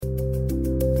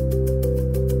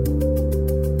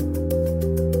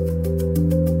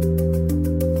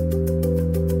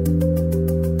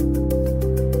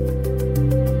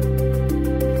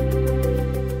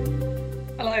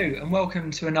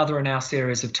welcome to another in our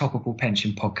series of topical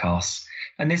pension podcasts.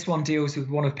 And this one deals with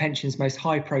one of pension's most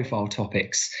high-profile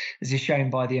topics, as is shown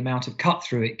by the amount of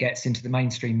cut-through it gets into the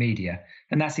mainstream media,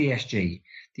 and that's ESG,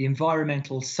 the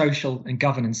environmental, social and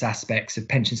governance aspects of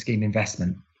pension scheme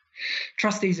investment.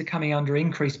 Trustees are coming under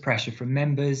increased pressure from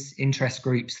members, interest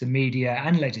groups, the media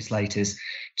and legislators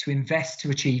to invest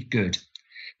to achieve good.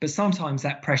 But sometimes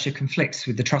that pressure conflicts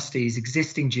with the trustees'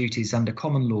 existing duties under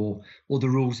common law or the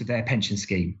rules of their pension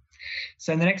scheme.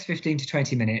 So in the next 15 to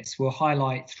 20 minutes, we'll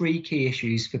highlight three key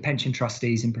issues for pension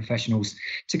trustees and professionals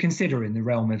to consider in the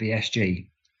realm of ESG.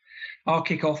 I'll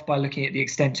kick off by looking at the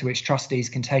extent to which trustees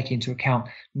can take into account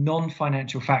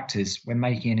non-financial factors when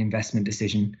making an investment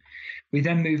decision. We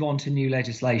then move on to new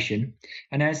legislation,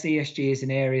 and as ESG is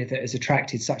an area that has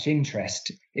attracted such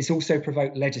interest, it's also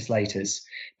provoked legislators,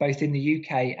 both in the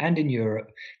UK and in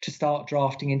Europe, to start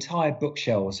drafting entire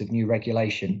bookshelves of new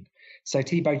regulation. So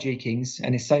Thibaut Jeekins,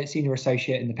 and his senior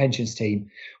associate in the pensions team,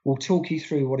 will talk you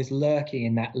through what is lurking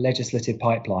in that legislative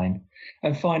pipeline.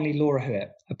 And finally, Laura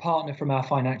Huet, a partner from our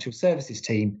financial services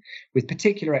team with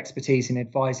particular expertise in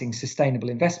advising sustainable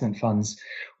investment funds,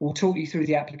 will talk you through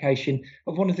the application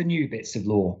of one of the new bits of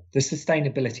law, the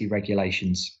sustainability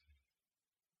regulations.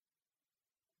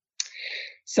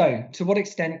 So, to what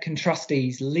extent can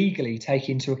trustees legally take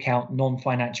into account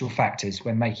non-financial factors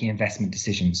when making investment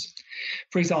decisions?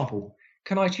 For example,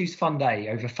 can I choose Fund A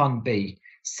over Fund B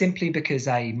simply because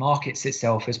A markets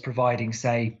itself as providing,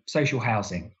 say, social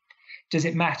housing? Does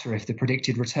it matter if the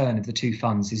predicted return of the two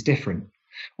funds is different?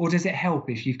 Or does it help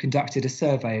if you've conducted a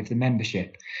survey of the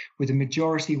membership, with a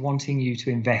majority wanting you to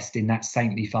invest in that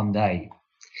saintly Fund A?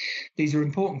 These are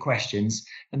important questions,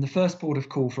 and the first port of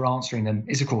call for answering them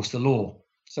is, of course, the law.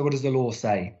 So what does the law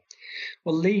say?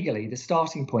 Well, legally, the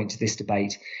starting point to this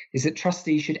debate is that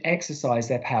trustees should exercise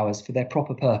their powers for their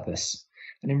proper purpose.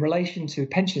 And in relation to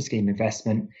pension scheme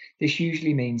investment, this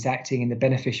usually means acting in the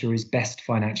beneficiary's best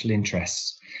financial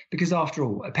interests. Because after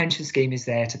all, a pension scheme is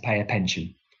there to pay a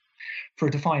pension. For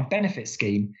a defined benefit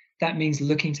scheme, that means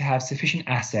looking to have sufficient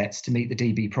assets to meet the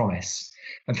DB promise.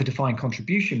 And for defined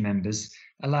contribution members,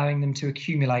 allowing them to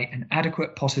accumulate an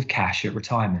adequate pot of cash at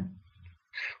retirement.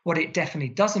 What it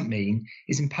definitely doesn't mean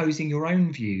is imposing your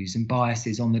own views and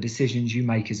biases on the decisions you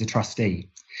make as a trustee.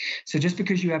 So just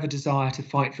because you have a desire to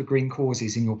fight for green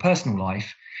causes in your personal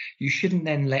life, you shouldn't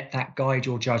then let that guide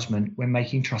your judgment when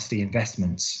making trustee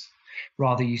investments.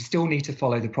 Rather, you still need to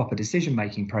follow the proper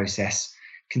decision-making process,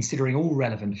 considering all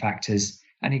relevant factors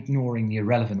and ignoring the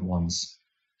irrelevant ones.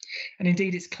 And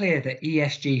indeed, it's clear that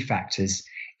ESG factors,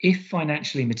 if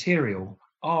financially material,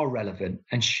 are relevant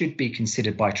and should be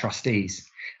considered by trustees.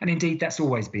 And indeed, that's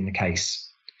always been the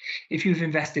case. If you've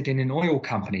invested in an oil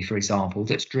company, for example,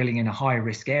 that's drilling in a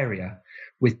high-risk area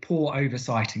with poor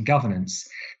oversight and governance,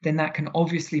 then that can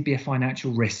obviously be a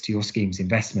financial risk to your scheme's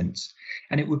investments,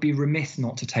 and it would be remiss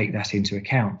not to take that into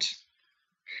account.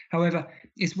 However,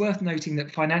 it's worth noting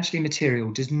that financially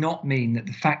material does not mean that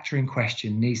the factor in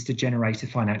question needs to generate a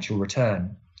financial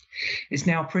return. It's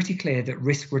now pretty clear that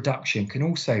risk reduction can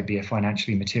also be a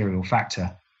financially material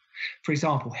factor. For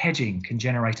example, hedging can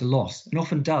generate a loss, and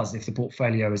often does if the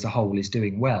portfolio as a whole is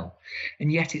doing well,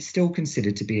 and yet it's still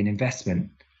considered to be an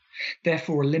investment.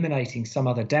 Therefore, eliminating some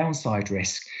other downside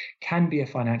risk can be a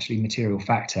financially material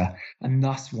factor, and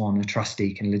thus one a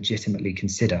trustee can legitimately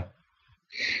consider.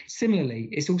 Similarly,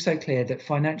 it's also clear that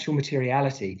financial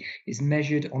materiality is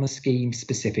measured on a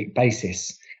scheme-specific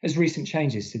basis, as recent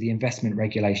changes to the investment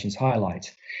regulations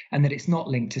highlight, and that it's not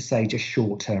linked to, say, just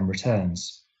short-term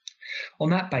returns. On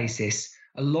that basis,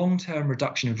 a long-term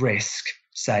reduction of risk,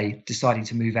 say deciding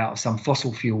to move out of some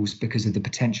fossil fuels because of the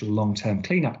potential long-term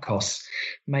cleanup costs,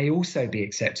 may also be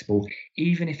acceptable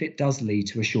even if it does lead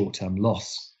to a short-term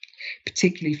loss,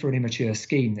 particularly for an immature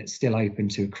scheme that's still open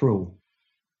to accrual.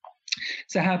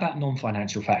 So how about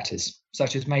non-financial factors,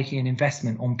 such as making an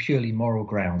investment on purely moral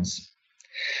grounds?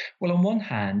 Well, on one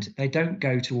hand, they don't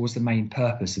go towards the main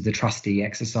purpose of the trustee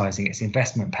exercising its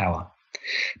investment power.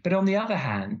 But on the other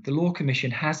hand, the Law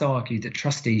Commission has argued that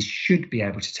trustees should be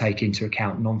able to take into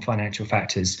account non-financial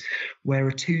factors where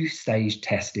a two-stage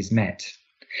test is met.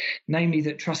 Namely,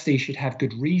 that trustees should have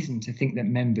good reason to think that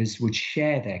members would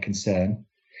share their concern,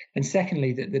 and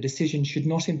secondly, that the decision should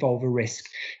not involve a risk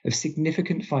of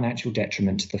significant financial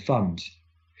detriment to the fund.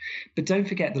 But don't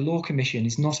forget, the Law Commission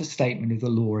is not a statement of the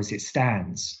law as it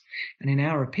stands. And in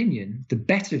our opinion, the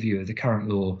better view of the current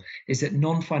law is that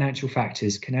non-financial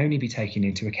factors can only be taken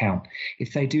into account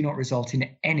if they do not result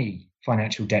in any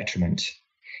financial detriment.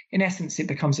 In essence, it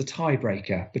becomes a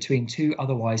tiebreaker between two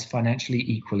otherwise financially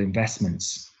equal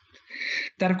investments.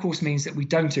 That, of course, means that we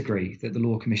don't agree that the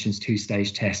Law Commission's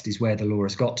two-stage test is where the law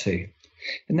has got to.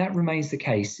 And that remains the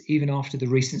case even after the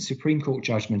recent Supreme Court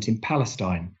judgment in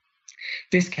Palestine.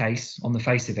 This case, on the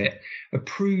face of it,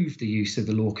 approved the use of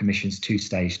the Law Commission's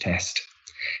two-stage test.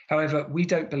 However, we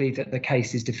don't believe that the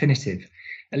case is definitive,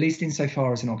 at least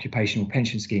insofar as an occupational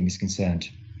pension scheme is concerned.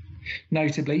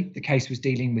 Notably, the case was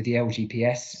dealing with the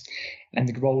LGPS and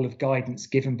the role of guidance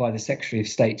given by the Secretary of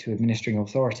State to administering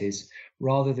authorities,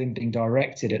 rather than being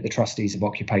directed at the trustees of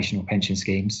occupational pension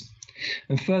schemes.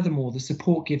 And furthermore, the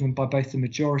support given by both the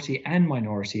majority and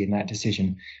minority in that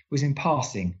decision was in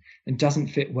passing and doesn't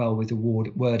fit well with the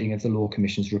wording of the Law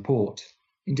Commission's report.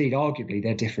 Indeed, arguably,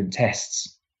 they're different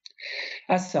tests.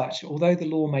 As such, although the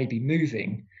law may be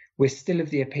moving, we're still of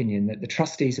the opinion that the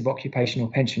trustees of occupational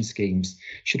pension schemes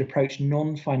should approach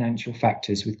non-financial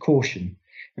factors with caution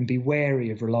and be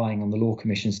wary of relying on the Law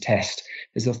Commission's test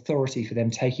as authority for them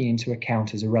taking into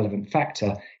account as a relevant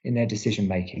factor in their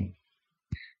decision-making.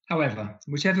 However,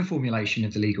 whichever formulation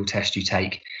of the legal test you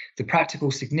take, the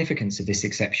practical significance of this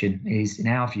exception is, in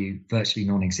our view, virtually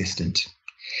non-existent.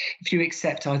 If you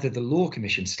accept either the Law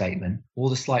Commission statement or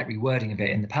the slight rewording of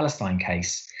it in the Palestine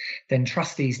case, then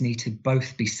trustees need to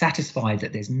both be satisfied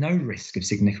that there's no risk of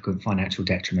significant financial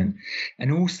detriment,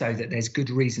 and also that there's good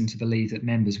reason to believe that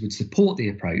members would support the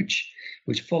approach,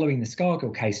 which following the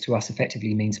Scargill case to us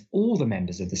effectively means all the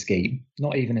members of the scheme,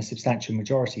 not even a substantial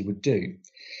majority, would do,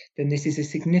 then this is a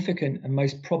significant and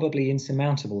most probably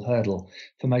insurmountable hurdle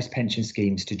for most pension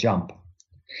schemes to jump.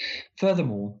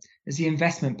 Furthermore, as the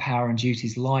investment power and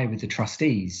duties lie with the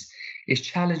trustees, it's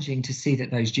challenging to see that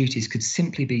those duties could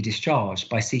simply be discharged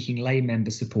by seeking lay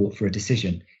member support for a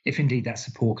decision, if indeed that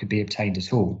support could be obtained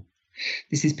at all.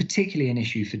 This is particularly an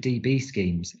issue for DB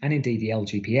schemes and indeed the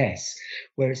LGPS,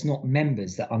 where it's not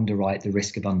members that underwrite the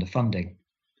risk of underfunding.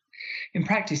 In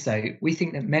practice, though, we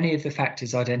think that many of the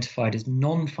factors identified as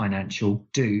non-financial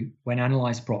do, when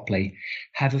analysed properly,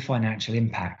 have a financial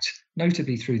impact,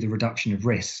 notably through the reduction of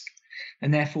risk,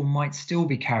 and therefore might still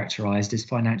be characterised as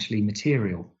financially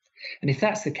material. And if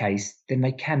that's the case, then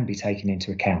they can be taken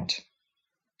into account.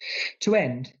 To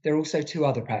end, there are also two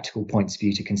other practical points for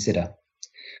you to consider.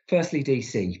 Firstly,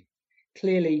 DC.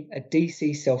 Clearly, a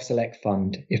DC self-select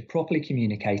fund, if properly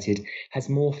communicated, has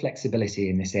more flexibility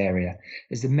in this area,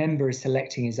 as the member is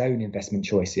selecting his own investment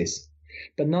choices.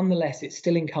 But nonetheless, it's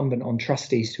still incumbent on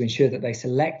trustees to ensure that they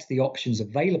select the options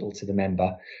available to the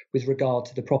member with regard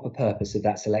to the proper purpose of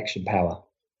that selection power.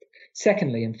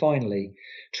 Secondly, and finally,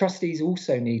 trustees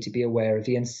also need to be aware of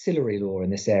the ancillary law in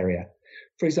this area.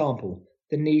 For example,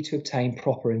 the need to obtain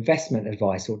proper investment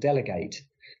advice or delegate,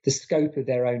 the scope of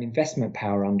their own investment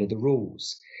power under the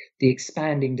rules, the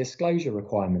expanding disclosure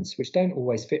requirements, which don't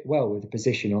always fit well with the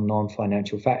position on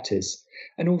non-financial factors,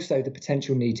 and also the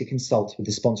potential need to consult with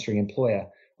the sponsoring employer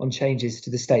on changes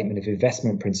to the statement of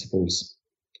investment principles.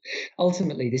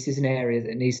 Ultimately, this is an area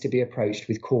that needs to be approached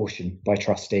with caution by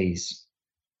trustees.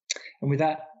 And with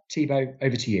that, Thibaut,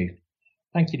 over to you.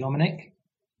 Thank you, Dominic.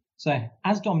 So,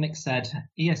 as Dominic said,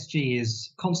 ESG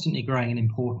is constantly growing in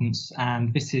importance,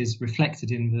 and this is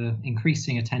reflected in the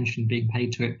increasing attention being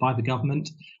paid to it by the government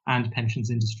and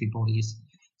pensions industry bodies.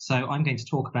 So I'm going to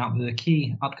talk about the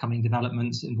key upcoming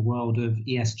developments in the world of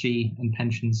ESG and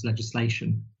pensions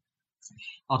legislation.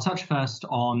 I'll touch first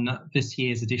on this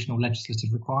year's additional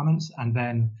legislative requirements and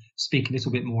then speak a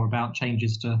little bit more about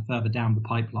changes to further down the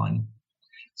pipeline.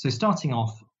 So starting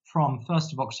off, from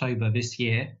 1st of October this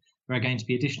year, there are going to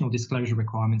be additional disclosure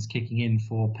requirements kicking in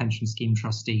for pension scheme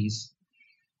trustees.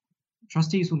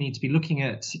 Trustees will need to be looking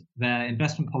at their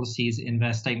investment policies in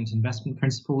their statement of investment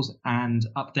principles and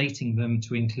updating them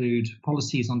to include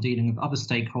policies on dealing with other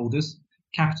stakeholders,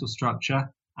 capital structure,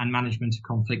 and management of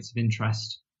conflicts of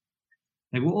interest.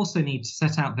 They will also need to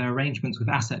set out their arrangements with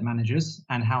asset managers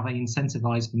and how they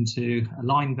incentivize them to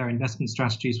align their investment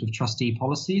strategies with trustee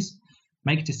policies,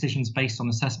 make decisions based on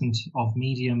assessment of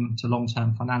medium to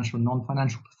long-term financial and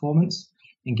non-financial performance,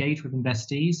 engage with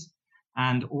investees,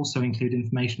 and also include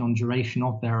information on duration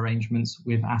of their arrangements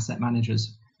with asset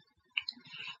managers.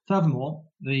 Furthermore,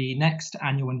 the next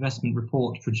annual investment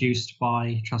report produced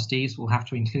by trustees will have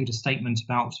to include a statement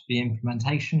about the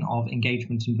implementation of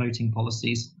engagement and voting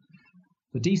policies.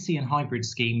 For DC and hybrid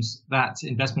schemes, that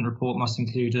investment report must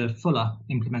include a fuller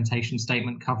implementation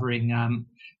statement covering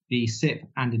the SIP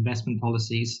and investment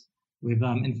policies, with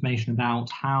information about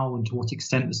how and to what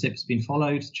extent the SIP has been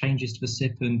followed, changes to the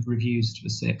SIP and reviews to the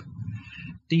SIP.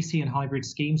 DC and hybrid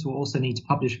schemes will also need to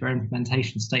publish their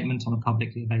implementation statement on a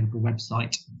publicly available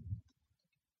website.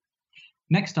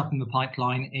 Next up in the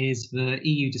pipeline is the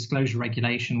EU disclosure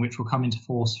regulation, which will come into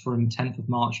force from 10th of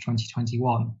March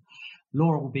 2021.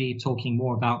 Laura will be talking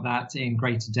more about that in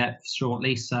greater depth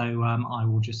shortly, so I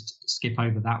will just skip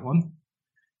over that one.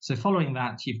 So following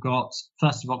that, you've got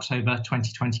 1st of October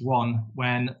 2021,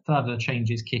 when further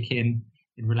changes kick in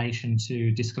relation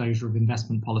to disclosure of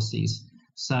investment policies.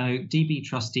 So DB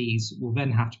trustees will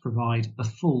then have to provide a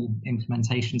full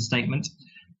implementation statement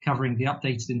covering the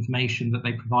updated information that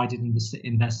they provided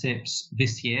in their SIPs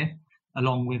this year,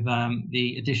 along with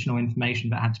the additional information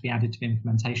that had to be added to the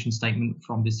implementation statement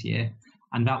from this year.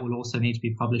 And that will also need to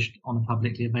be published on a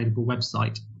publicly available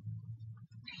website.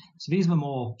 So these are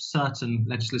more certain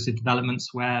legislative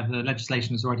developments where the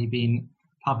legislation has already been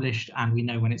published and we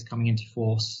know when it's coming into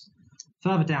force.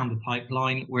 Further down the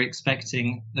pipeline, we're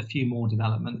expecting a few more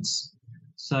developments.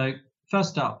 So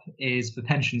first up is the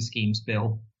Pension Schemes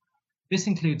Bill. This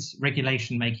includes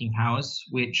regulation-making powers,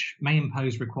 which may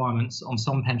impose requirements on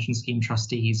some pension scheme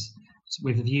trustees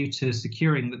with a view to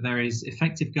securing that there is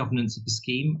effective governance of the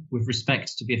scheme with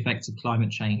respect to the effects of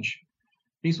climate change.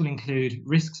 These will include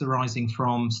risks arising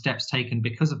from steps taken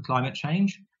because of climate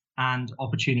change and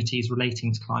opportunities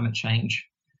relating to climate change.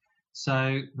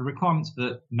 So the requirements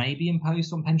that may be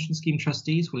imposed on pension scheme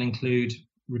trustees will include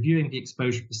reviewing the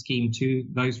exposure of the scheme to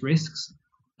those risks,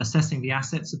 assessing the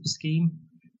assets of the scheme,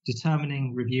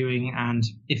 determining, reviewing, and,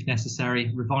 if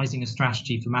necessary, revising a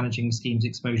strategy for managing the scheme's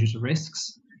exposure to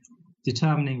risks,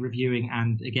 determining, reviewing,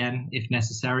 and, again, if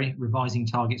necessary, revising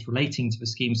targets relating to the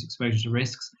scheme's exposure to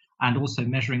risks, and also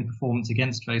measuring performance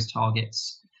against those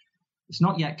targets. It's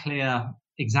not yet clear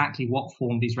exactly what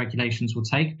form these regulations will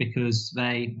take because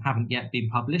they haven't yet been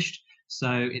published.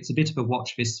 So it's a bit of a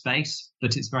watch this space,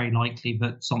 but it's very likely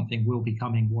that something will be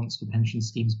coming once the Pension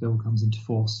Schemes Bill comes into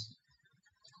force.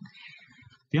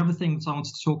 The other thing that I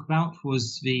wanted to talk about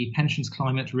was the Pensions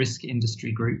Climate Risk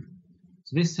Industry Group.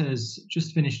 So this has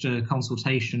just finished a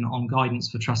consultation on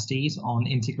guidance for trustees on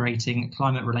integrating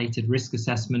climate-related risk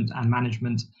assessment and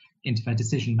management into their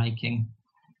decision-making.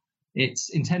 It's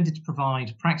intended to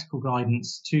provide practical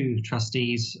guidance to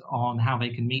trustees on how they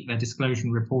can meet their disclosure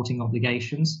and reporting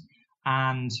obligations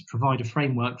and provide a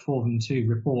framework for them to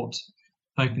report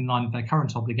both in line with their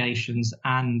current obligations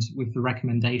and with the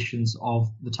recommendations of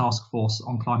the Task Force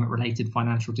on Climate-Related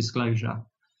Financial Disclosure.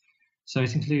 So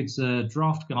it includes a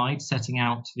draft guide setting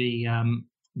out the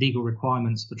legal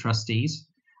requirements for trustees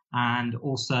and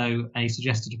also a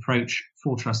suggested approach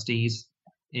for trustees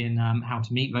in how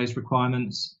to meet those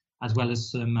requirements, as well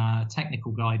as some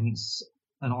technical guidance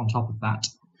on top of that.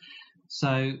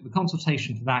 So the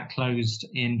consultation for that closed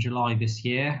in July this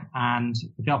year, and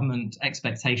the government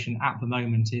expectation at the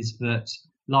moment is that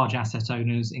large asset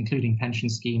owners, including pension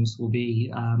schemes, will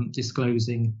be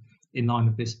disclosing in line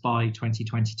with this by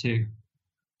 2022.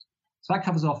 So that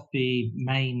covers off the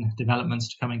main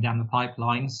developments coming down the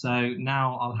pipeline. So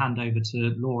now I'll hand over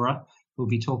to Laura, who will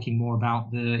be talking more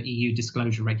about the EU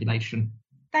disclosure regulation.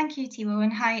 Thank you, Thibault,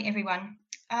 and hi, everyone.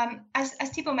 As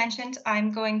Thibault mentioned,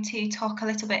 I'm going to talk a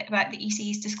little bit about the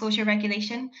EC's disclosure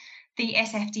regulation, the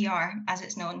SFDR, as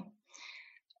it's known.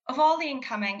 Of all the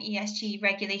incoming ESG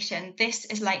regulation, this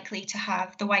is likely to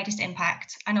have the widest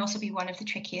impact and also be one of the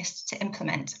trickiest to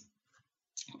implement.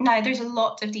 Now, there's a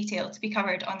lot of detail to be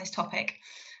covered on this topic,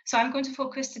 so I'm going to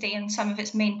focus today on some of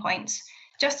its main points,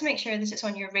 just to make sure that it's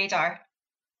on your radar.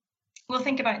 We'll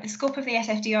think about the scope of the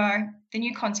SFDR, the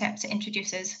new concepts it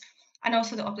introduces, and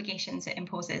also the obligations it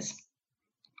imposes.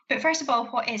 But first of all,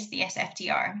 what is the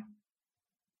SFDR?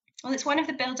 Well, it's one of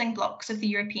the building blocks of the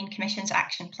European Commission's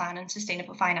Action Plan on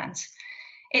Sustainable Finance.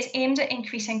 It's aimed at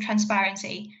increasing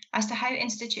transparency as to how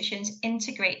institutions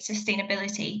integrate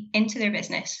sustainability into their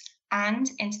business and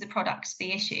into the products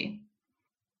they issue.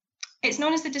 It's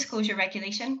known as the Disclosure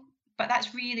Regulation, but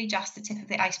that's really just the tip of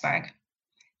the iceberg.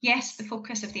 Yes, the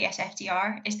focus of the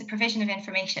SFDR is the provision of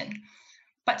information,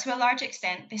 but to a large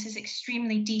extent, this is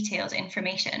extremely detailed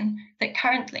information that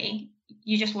currently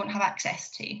you just won't have access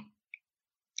to.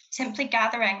 Simply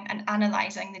gathering and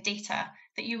analysing the data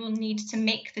that you will need to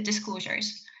make the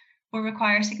disclosures will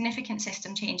require significant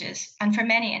system changes, and for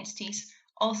many entities,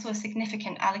 also a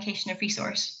significant allocation of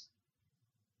resource.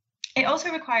 It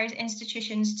also requires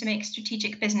institutions to make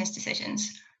strategic business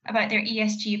decisions about their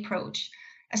ESG approach,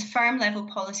 as firm-level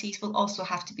policies will also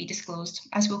have to be disclosed,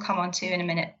 as we'll come on to in a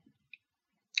minute.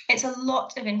 It's a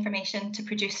lot of information to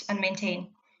produce and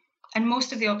maintain, and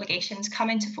most of the obligations come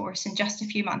into force in just a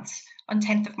few months, on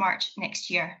 10th of March next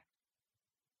year.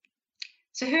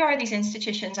 So who are these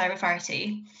institutions I refer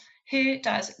to? Who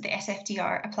does the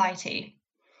SFDR apply to?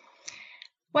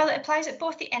 Well, it applies at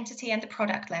both the entity and the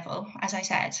product level, as I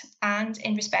said, and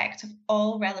in respect of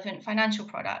all relevant financial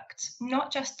products,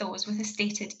 not just those with a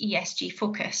stated ESG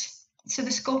focus. So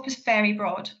the scope is very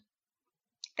broad.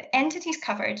 The entities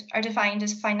covered are defined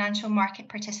as financial market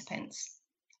participants.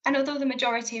 And although the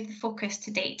majority of the focus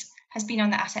to date has been on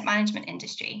the asset management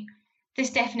industry,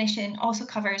 this definition also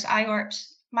covers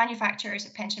IORPs, manufacturers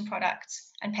of pension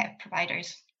products, and PEP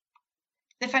providers.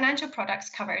 The financial products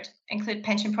covered include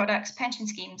pension products, pension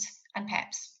schemes, and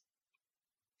PEPs.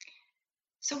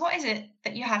 So what is it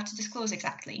that you have to disclose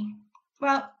exactly?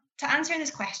 Well, to answer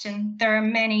this question, there are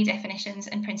many definitions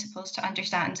and principles to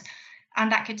understand,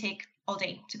 and that could take all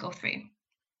day to go through.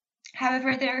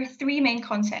 However, there are three main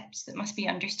concepts that must be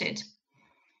understood.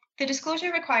 The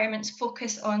disclosure requirements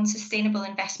focus on sustainable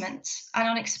investments and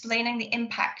on explaining the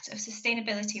impact of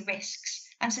sustainability risks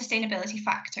and sustainability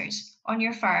factors on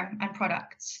your firm and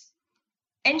products.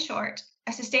 In short,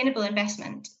 a sustainable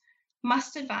investment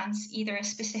must advance either a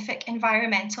specific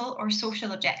environmental or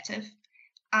social objective,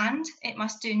 and it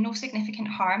must do no significant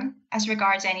harm as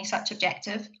regards any such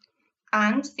objective,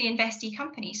 and the investee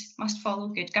companies must follow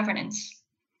good governance.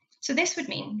 So this would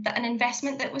mean that an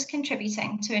investment that was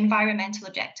contributing to environmental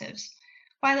objectives,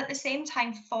 while at the same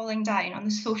time falling down on the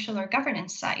social or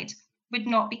governance side, would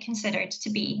not be considered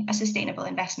to be a sustainable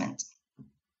investment.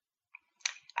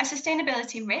 A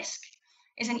sustainability risk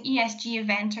is an ESG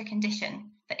event or condition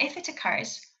that, if it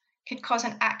occurs, could cause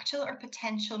an actual or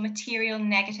potential material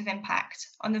negative impact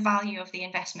on the value of the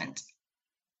investment.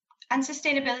 And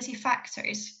sustainability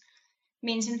factors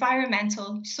means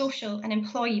environmental, social, and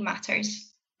employee matters,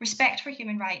 respect for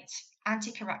human rights,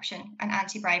 anti-corruption, and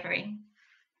anti-bribery.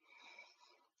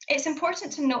 It's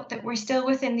important to note that we're still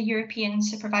within the European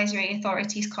Supervisory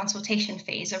Authority's consultation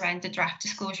phase around the draft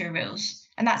disclosure rules,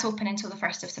 and that's open until the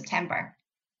 1st of September.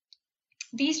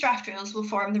 These draft rules will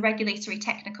form the regulatory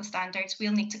technical standards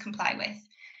we'll need to comply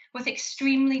with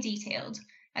extremely detailed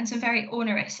and some very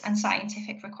onerous and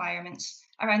scientific requirements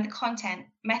around the content,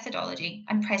 methodology,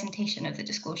 and presentation of the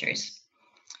disclosures.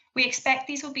 We expect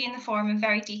these will be in the form of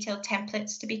very detailed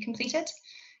templates to be completed,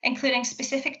 including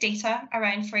specific data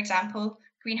around, for example,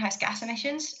 greenhouse gas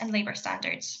emissions and labour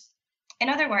standards. In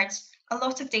other words, a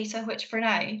lot of data which for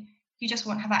now you just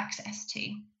won't have access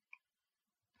to.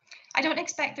 I don't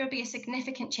expect there will be a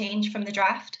significant change from the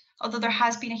draft, although there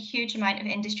has been a huge amount of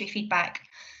industry feedback,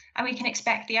 and we can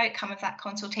expect the outcome of that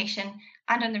consultation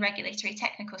and on the regulatory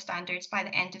technical standards by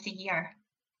the end of the year.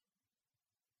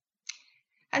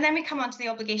 And then we come on to the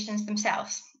obligations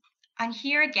themselves. And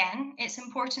here again, it's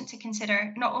important to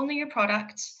consider not only your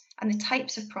products and the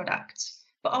types of products,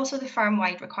 but also the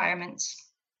firm-wide requirements.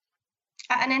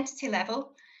 At an entity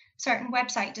level, certain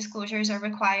website disclosures are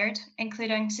required,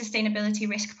 including sustainability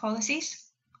risk policies.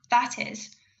 That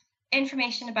is,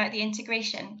 information about the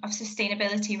integration of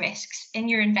sustainability risks in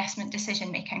your investment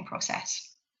decision-making process.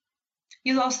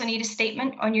 You'll also need a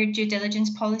statement on your due diligence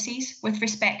policies with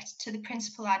respect to the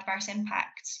principal adverse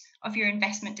impacts of your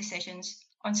investment decisions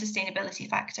on sustainability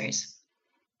factors.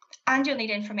 And you'll need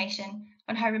information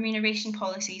on how remuneration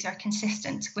policies are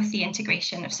consistent with the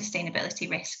integration of sustainability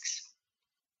risks.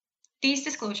 These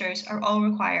disclosures are all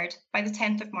required by the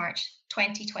 10th of March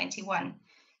 2021.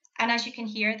 And as you can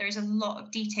hear, there's a lot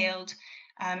of detailed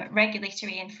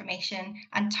regulatory information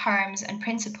and terms and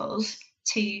principles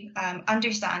to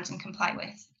understand and comply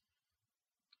with.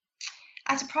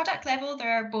 At a product level,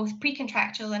 there are both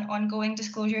pre-contractual and ongoing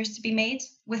disclosures to be made,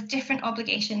 with different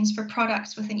obligations for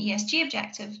products with an ESG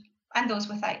objective and those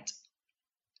without.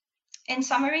 In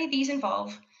summary, these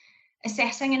involve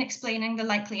assessing and explaining the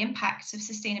likely impacts of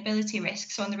sustainability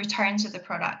risks on the returns of the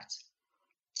product,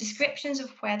 descriptions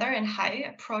of whether and how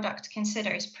a product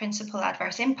considers principal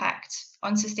adverse impacts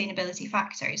on sustainability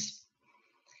factors,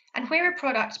 and where a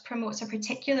product promotes a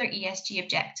particular ESG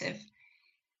objective,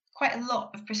 quite a lot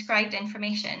of prescribed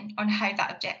information on how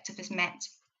that objective is met.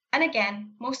 And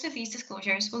again, most of these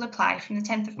disclosures will apply from the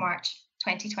 10th of March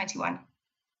 2021.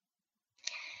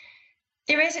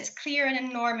 There is, it's clear, an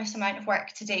enormous amount of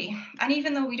work to do, and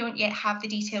even though we don't yet have the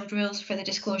detailed rules for the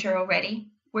disclosure already,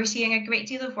 we're seeing a great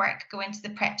deal of work go into the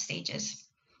prep stages,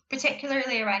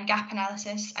 particularly around gap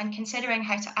analysis and considering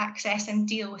how to access and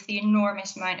deal with the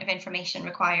enormous amount of information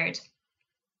required.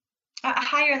 At a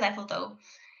higher level, though,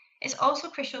 it's also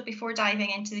crucial before diving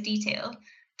into the detail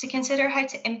to consider how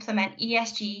to implement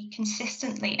ESG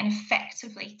consistently and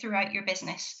effectively throughout your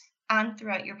business and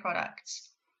throughout your products,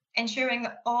 ensuring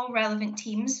that all relevant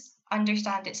teams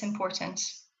understand its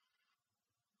importance.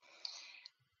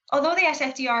 Although the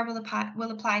SFDR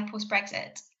will apply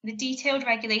post-Brexit, the detailed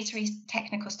regulatory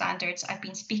technical standards I've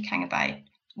been speaking about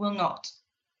will not.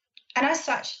 And as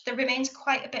such, there remains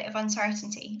quite a bit of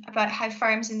uncertainty about how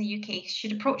firms in the UK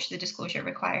should approach the disclosure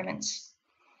requirements.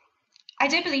 I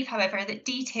do believe, however, that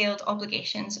detailed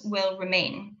obligations will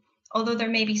remain, although there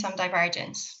may be some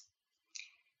divergence.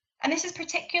 And this is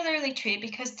particularly true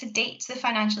because to date, the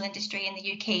financial industry in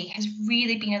the UK has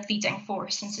really been a leading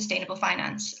force in sustainable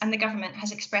finance, and the government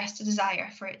has expressed a desire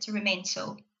for it to remain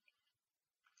so.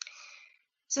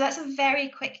 So that's a very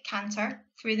quick canter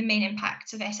through the main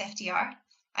impacts of SFDR,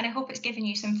 and I hope it's given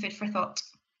you some food for thought.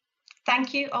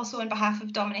 Thank you also on behalf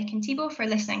of Dominic and Thibault for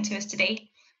listening to us today.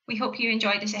 We hope you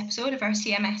enjoyed this episode of our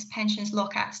CMS Pensions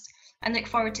Lawcast and look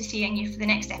forward to seeing you for the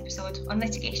next episode on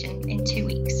litigation in 2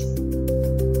 weeks.